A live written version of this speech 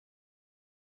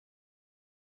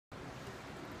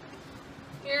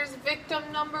Here's victim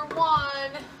number 1,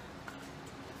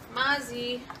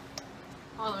 Mozzie.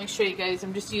 Oh, let me show you guys.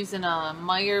 I'm just using a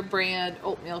Meyer brand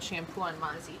oatmeal shampoo on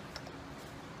Mozzie.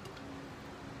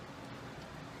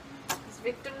 He's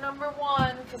victim number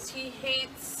 1 because he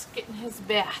hates getting his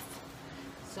bath.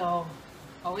 So,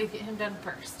 always get him done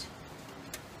first.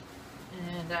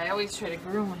 And I always try to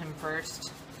groom him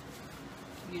first.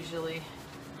 Usually.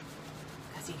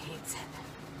 Because he hates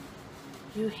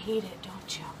it. You hate it,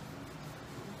 don't you?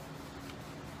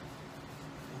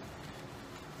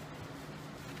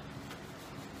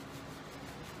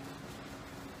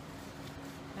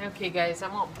 Okay guys, I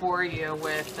won't bore you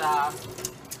with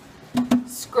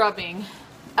scrubbing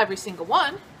every single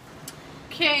one.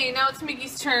 Okay, now it's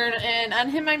Mickey's turn, and on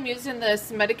him I'm using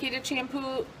this medicated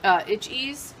shampoo, Itch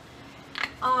Ease.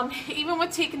 Even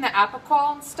with taking the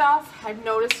Apoquel and stuff, I've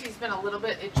noticed he's been a little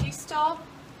bit itchy still.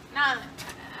 I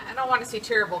don't want to say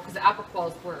terrible because the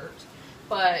Apoquel's worked,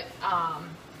 but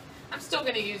I'm still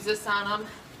going to use this on him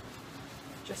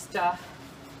just to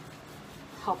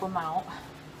help him out.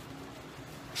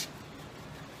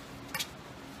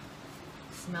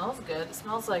 Smells good. It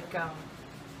smells like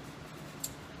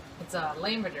it's a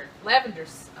lavender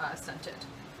scented.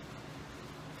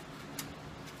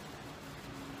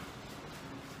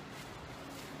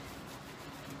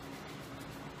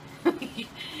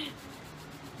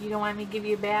 You don't want me to give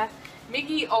you a bath?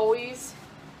 Miggy always,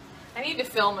 I need to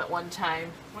film it one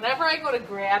time. Whenever I go to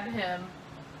grab him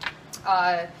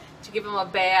to give him a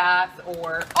bath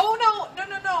or, oh no,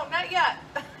 not yet.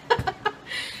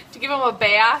 To give him a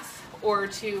bath or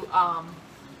to,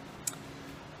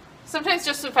 sometimes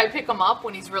just if I pick him up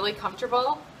when he's really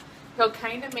comfortable, he'll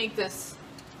kind of make this,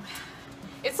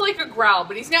 it's like a growl,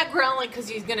 but he's not growling because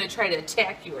he's going to try to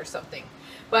attack you or something.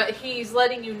 But he's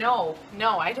letting you know,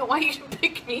 no, I don't want you to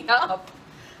pick me up.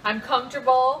 I'm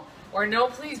comfortable, or no,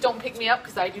 please don't pick me up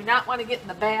because I do not want to get in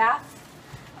the bath.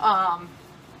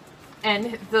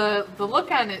 And the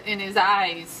look on it in his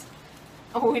eyes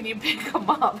when you pick him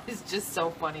up is just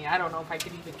so funny. I don't know if I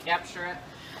could even capture it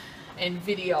in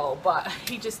video, but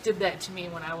he just did that to me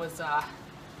when I was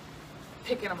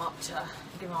picking him up to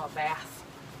give him a bath.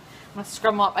 I'm going to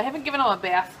scrub him up. I haven't given him a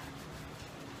bath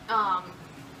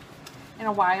in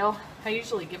a while. I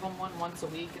usually give him one once a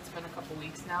week. It's been a couple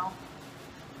weeks now.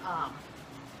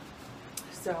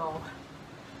 So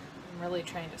I'm really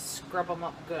trying to scrub him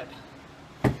up good.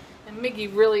 And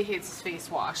Miggy really hates his face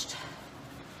washed.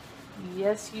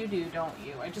 Yes, you do, don't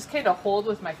you? I just kind of hold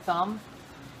with my thumb.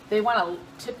 They want to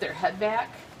tip their head back.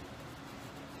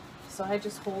 So I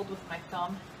just hold with my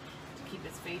thumb to keep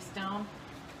his face down.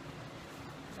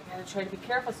 I gotta try to be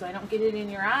careful so I don't get it in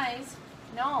your eyes.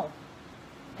 No.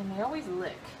 And they always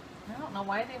lick. I don't know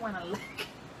why they want to lick.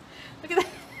 Look at that.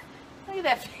 Look at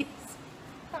that face.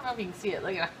 I don't know if you can see it.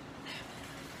 Look at it.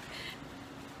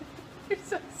 You're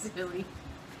so silly.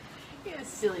 You're the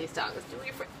silliest dog. Let's do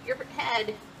your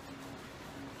head.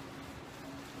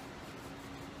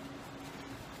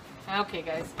 Okay,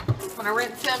 guys. I'm going to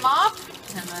rinse him off,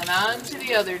 and then on to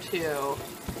the other two.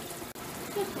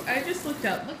 Look, I just looked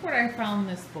up. Look where I found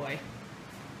this boy.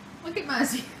 Look at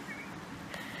Mozzie.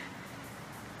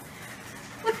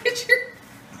 Look at your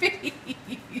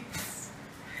face.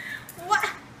 What?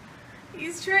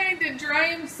 He's trying to dry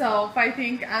himself, I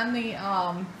think, on the,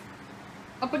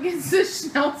 up against the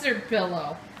Schnauzer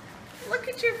pillow. Look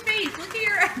at your face. Look at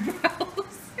your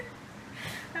eyebrows.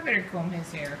 I better comb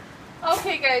his hair.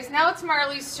 Okay, guys, now it's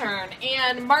Marley's turn.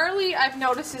 And Marley, I've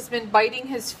noticed, has been biting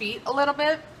his feet a little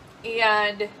bit.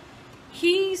 And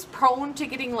he's prone to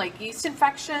getting, like, yeast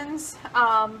infections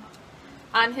on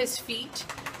his feet.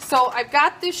 So I've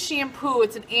got this shampoo.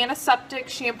 It's an antiseptic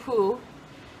shampoo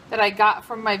that I got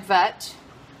from my vet.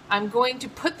 I'm going to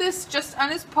put this just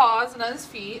on his paws and on his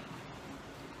feet.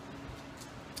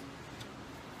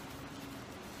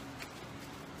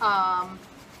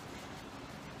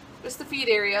 Just the feet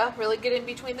area. Really get in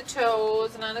between the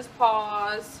toes and on his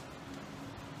paws.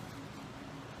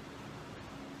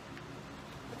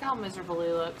 Look how miserable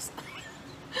he looks.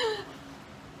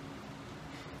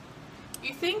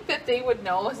 You think that they would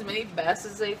know as many baths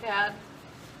as they've had?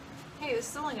 Hey, this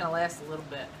is only going to last a little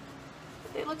bit.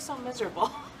 But they look so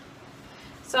miserable.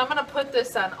 So I'm going to put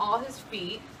this on all his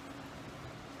feet.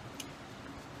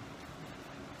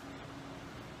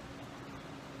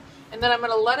 And then I'm going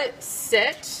to let it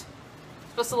sit.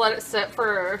 You're supposed to let it sit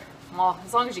for, well,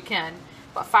 as long as you can.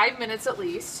 About 5 minutes at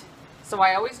least. So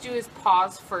I always do his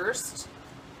paws first.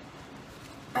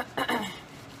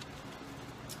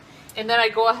 And then I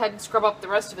go ahead and scrub up the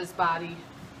rest of his body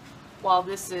while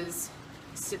this is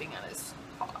sitting on his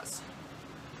paws.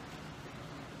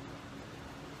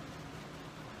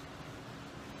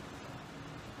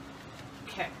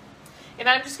 Okay. And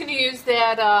I'm just going to use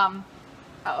that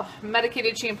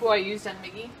medicated shampoo I used on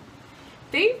Miggy.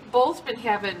 They've both been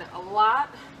having a lot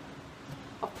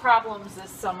of problems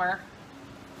this summer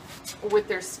with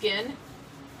their skin.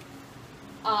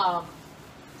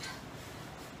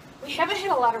 We haven't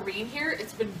had a lot of rain here.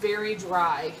 It's been very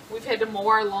dry. We've had to mow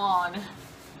our lawn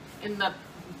in the,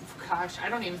 gosh, I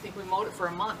don't even think we mowed it for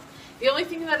a month. The only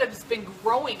thing that has been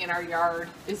growing in our yard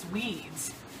is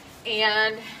weeds.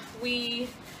 And we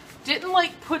didn't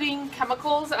like putting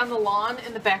chemicals on the lawn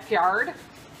in the backyard,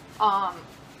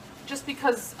 just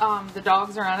because the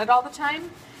dogs are on it all the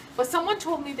time. But someone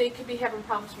told me they could be having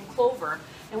problems from clover.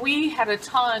 And we had a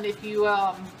ton, if you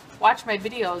watch my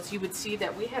videos, you would see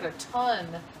that we had a ton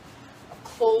of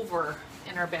clover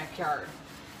in our backyard.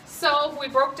 So we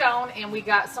broke down and we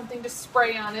got something to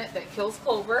spray on it that kills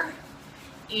clover.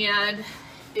 And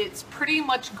it's pretty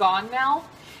much gone now.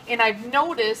 And I've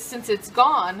noticed since it's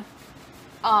gone,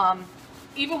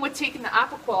 even with taking the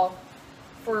Aquaquel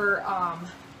for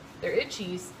their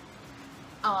itchies,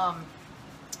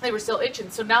 they were still itching.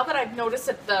 So now that I've noticed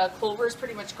that the clover is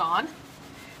pretty much gone,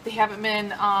 they haven't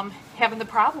been having the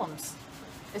problems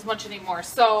as much anymore.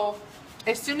 So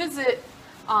as soon as it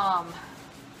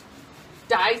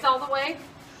dies all the way,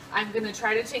 I'm going to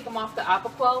try to take them off the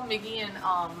Aquaquel, Miggy and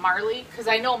Marley, because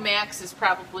I know Max is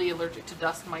probably allergic to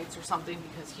dust mites or something,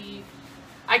 because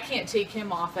I can't take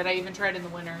him off it. I even tried in the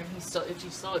winter and he's still itchy,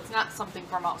 so it's not something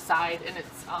from outside, and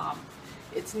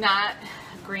it's not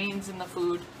grains in the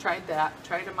food. Tried that.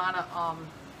 Tried them on a,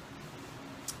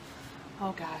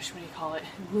 oh gosh, what do you call it?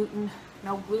 Gluten,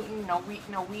 no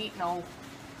wheat, no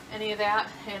any of that,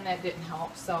 and that didn't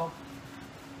help. So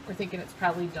we're thinking it's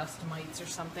probably dust mites or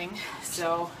something.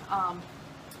 So,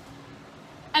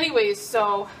 anyways,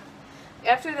 so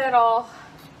after that all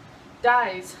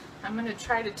dies, I'm going to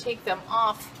try to take them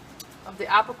off of the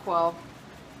Aquaquel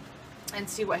and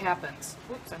see what happens.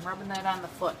 Oops, I'm rubbing that on the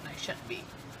foot and I shouldn't be. Leave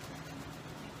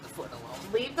the foot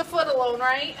alone. Leave the foot alone,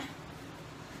 right?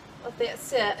 Let that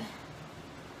sit.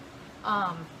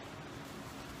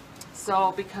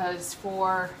 So because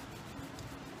for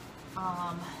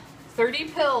 30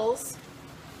 pills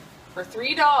for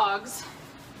 3 dogs,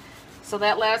 so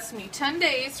that lasts me 10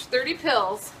 days, 30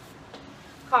 pills,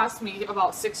 cost me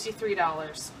about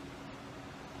 $63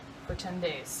 for 10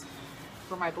 days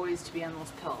for my boys to be on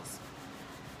those pills.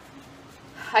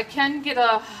 I can get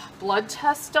a blood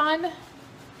test done,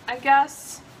 I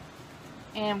guess,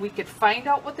 and we could find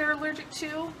out what they're allergic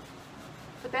to.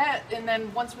 But that, and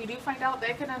then once we do find out,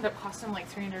 that could end up costing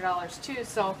like $300 too,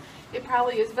 so it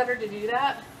probably is better to do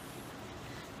that.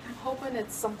 I'm hoping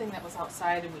it's something that was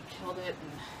outside and we killed it,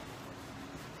 and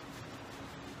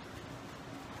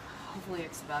hopefully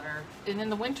it's better. And in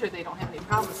the winter they don't have any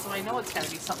problems, so I know it's got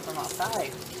to be something from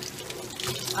outside.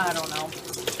 I don't know.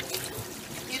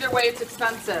 Either way, it's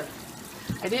expensive.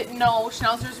 I didn't know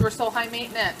Schnauzers were so high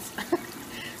maintenance.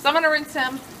 So I'm going to rinse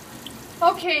him.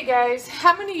 Okay guys,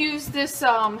 I'm going to use this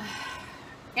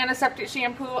antiseptic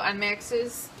shampoo on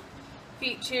Max's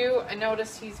feet too. I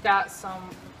noticed he's had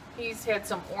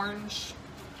some orange,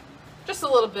 just a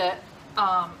little bit,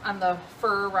 on the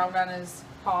fur around on his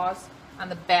paws, on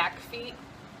the back feet.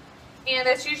 And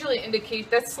that's usually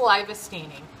that's saliva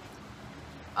staining.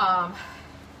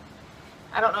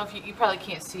 I don't know if you probably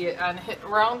can't see it.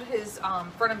 Around his,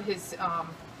 front of his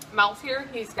mouth here,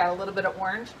 he's got a little bit of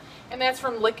orange. And that's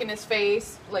from licking his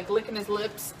face, like licking his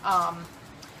lips,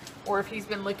 or if he's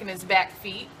been licking his back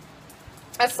feet.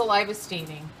 That's saliva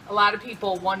staining. A lot of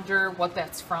people wonder what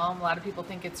that's from. A lot of people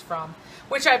think it's from,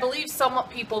 which I believe some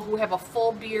people who have a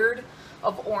full beard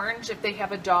of orange, if they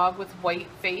have a dog with white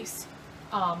face,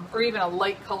 or even a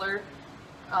light color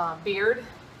beard,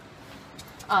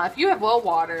 if you have well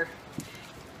water,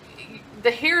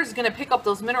 the hair is going to pick up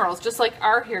those minerals just like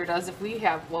our hair does if we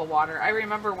have well water. I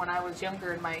remember when I was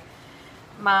younger and my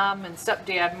mom and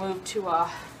stepdad moved to a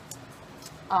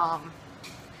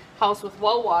house with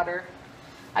well water,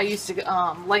 I used to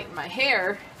lighten my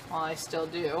hair, well I still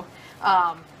do,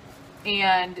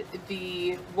 and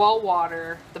the well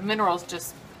water, the minerals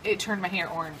it turned my hair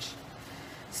orange.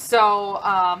 So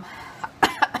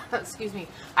excuse me,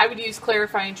 I would use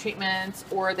clarifying treatments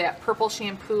or that purple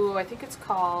shampoo, I think it's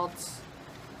called,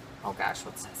 oh gosh,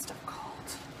 what's that stuff called?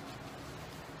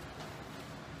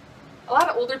 A lot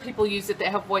of older people use it that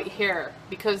have white hair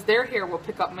because their hair will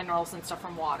pick up minerals and stuff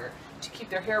from water to keep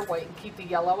their hair white and keep the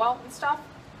yellow out and stuff.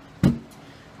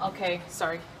 Okay,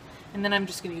 sorry. And then I'm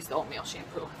just going to use the oatmeal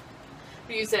shampoo.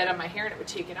 I use that on my hair and it would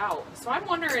take it out. So I'm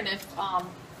wondering if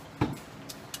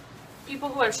people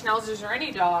who have Schnauzers or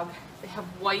any dog, they have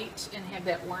white and have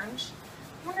that orange,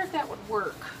 I wonder if that would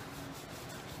work.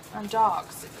 on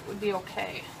dogs, if it would be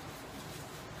okay.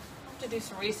 I'll have to do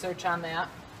some research on that.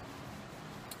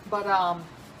 But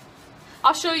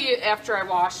I'll show you after I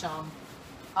wash them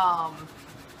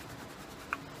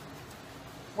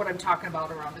what I'm talking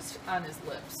about around on his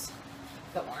lips,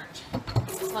 the orange.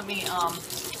 Just let me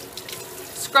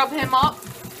scrub him up,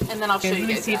 and then I'll show you guys.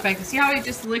 Let me see if I can see how he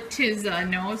just licked his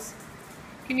nose.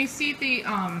 Can you see the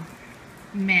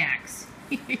Max?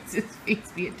 He makes his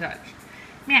face be a touch.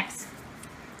 Max,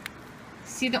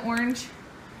 see the orange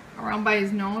around by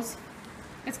his nose?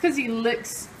 It's because he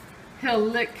licks. He'll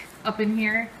lick up in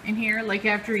here, like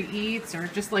after he eats or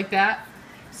just like that.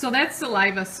 So that's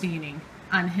saliva staining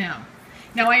on him.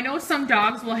 Now I know some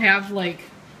dogs will have like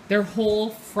their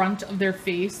whole front of their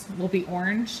face will be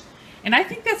orange. And I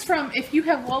think that's from if you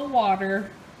have low water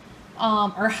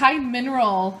or high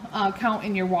mineral count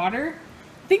in your water.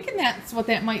 Thinking that's what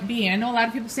that might be. I know a lot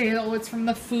of people say, oh, it's from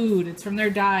the food, it's from their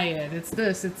diet, it's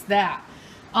this, it's that.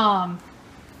 And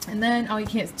then, oh, you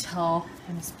can't tell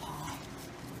in his paw.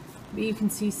 Maybe you can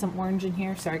see some orange in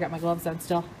here. Sorry, I got my gloves on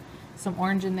still. Some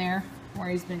orange in there where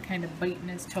he's been kind of biting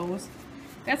his toes.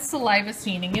 That's saliva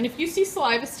staining. And if you see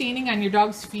saliva staining on your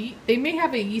dog's feet, they may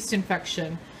have a yeast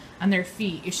infection on their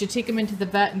feet. You should take them into the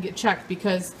vet and get checked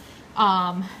because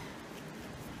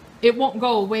it won't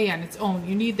go away on its own.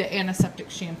 You need the antiseptic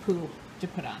shampoo to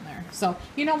put on there. So,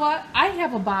 you know what? I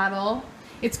have a bottle.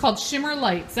 It's called Shimmer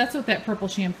Lights. That's what that purple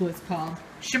shampoo is called.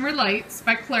 Shimmer Lights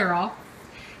by Clairol.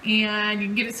 And you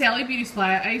can get it at Sally Beauty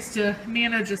Supply. I used to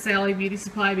manage a Sally Beauty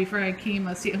Supply before I became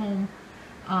a stay-at-home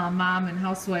mom and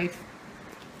housewife.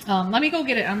 Let me go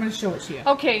get it. I'm going to show it to you.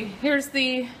 Okay, here's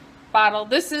the bottle.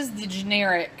 This is the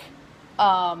generic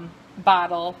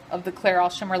bottle of the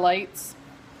Clairol Shimmer Lights.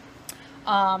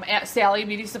 At Sally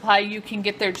Beauty Supply, you can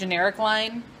get their generic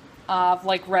line of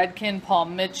like Redken, Paul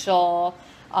Mitchell,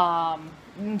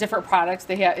 different products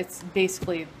they have. It's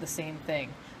basically the same thing.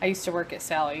 I used to work at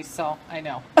Sally's, so I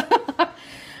know.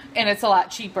 And it's a lot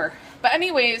cheaper. But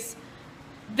anyways,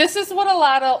 this is what a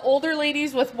lot of older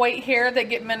ladies with white hair that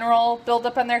get mineral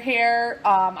buildup on their hair.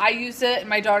 I use it, and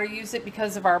my daughter uses it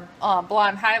because of our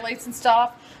blonde highlights and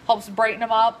stuff. Helps brighten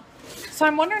them up. So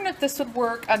I'm wondering if this would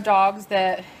work on dogs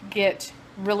that get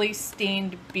really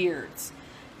stained beards.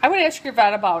 I would ask your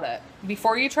vet about it.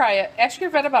 Before you try it, ask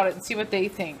your vet about it and see what they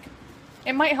think.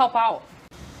 It might help out.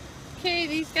 Okay,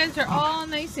 these guys are all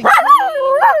nice and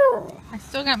clean. I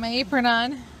still got my apron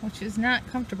on, which is not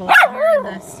comfortable out here in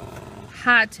this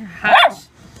hot,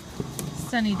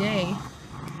 sunny day.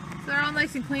 So they're all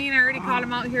nice and clean. I already caught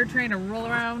them out here trying to roll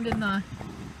around in the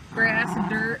grass and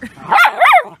dirt.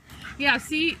 Yeah,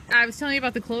 see, I was telling you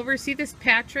about the clover. See this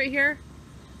patch right here?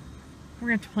 We're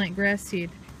going to have to plant grass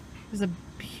seed. There's a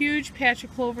huge patch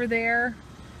of clover there.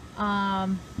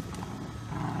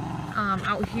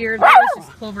 Out here, there's just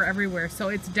clover everywhere. So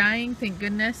it's dying, thank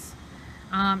goodness.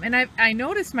 And I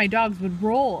noticed my dogs would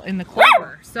roll in the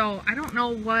clover. So I don't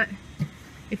know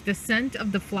if the scent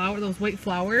of the flower, those white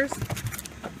flowers,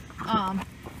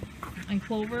 and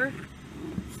clover,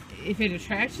 if it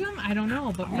attracts them, I don't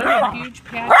know. But we have huge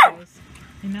patches,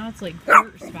 and now it's like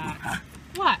dirt spots.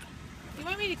 What? You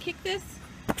want me to kick this?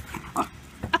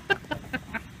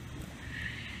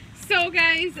 So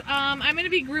guys, I'm going to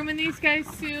be grooming these guys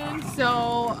soon.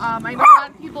 So I know a lot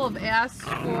of people have asked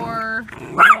for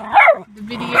the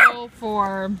video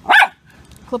for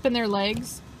clipping their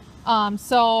legs.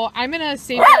 So I'm going to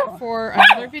save that for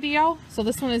another video. So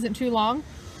this one isn't too long.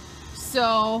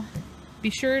 So be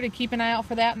sure to keep an eye out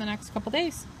for that in the next couple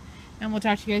days. And we'll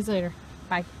talk to you guys later.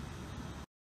 Bye.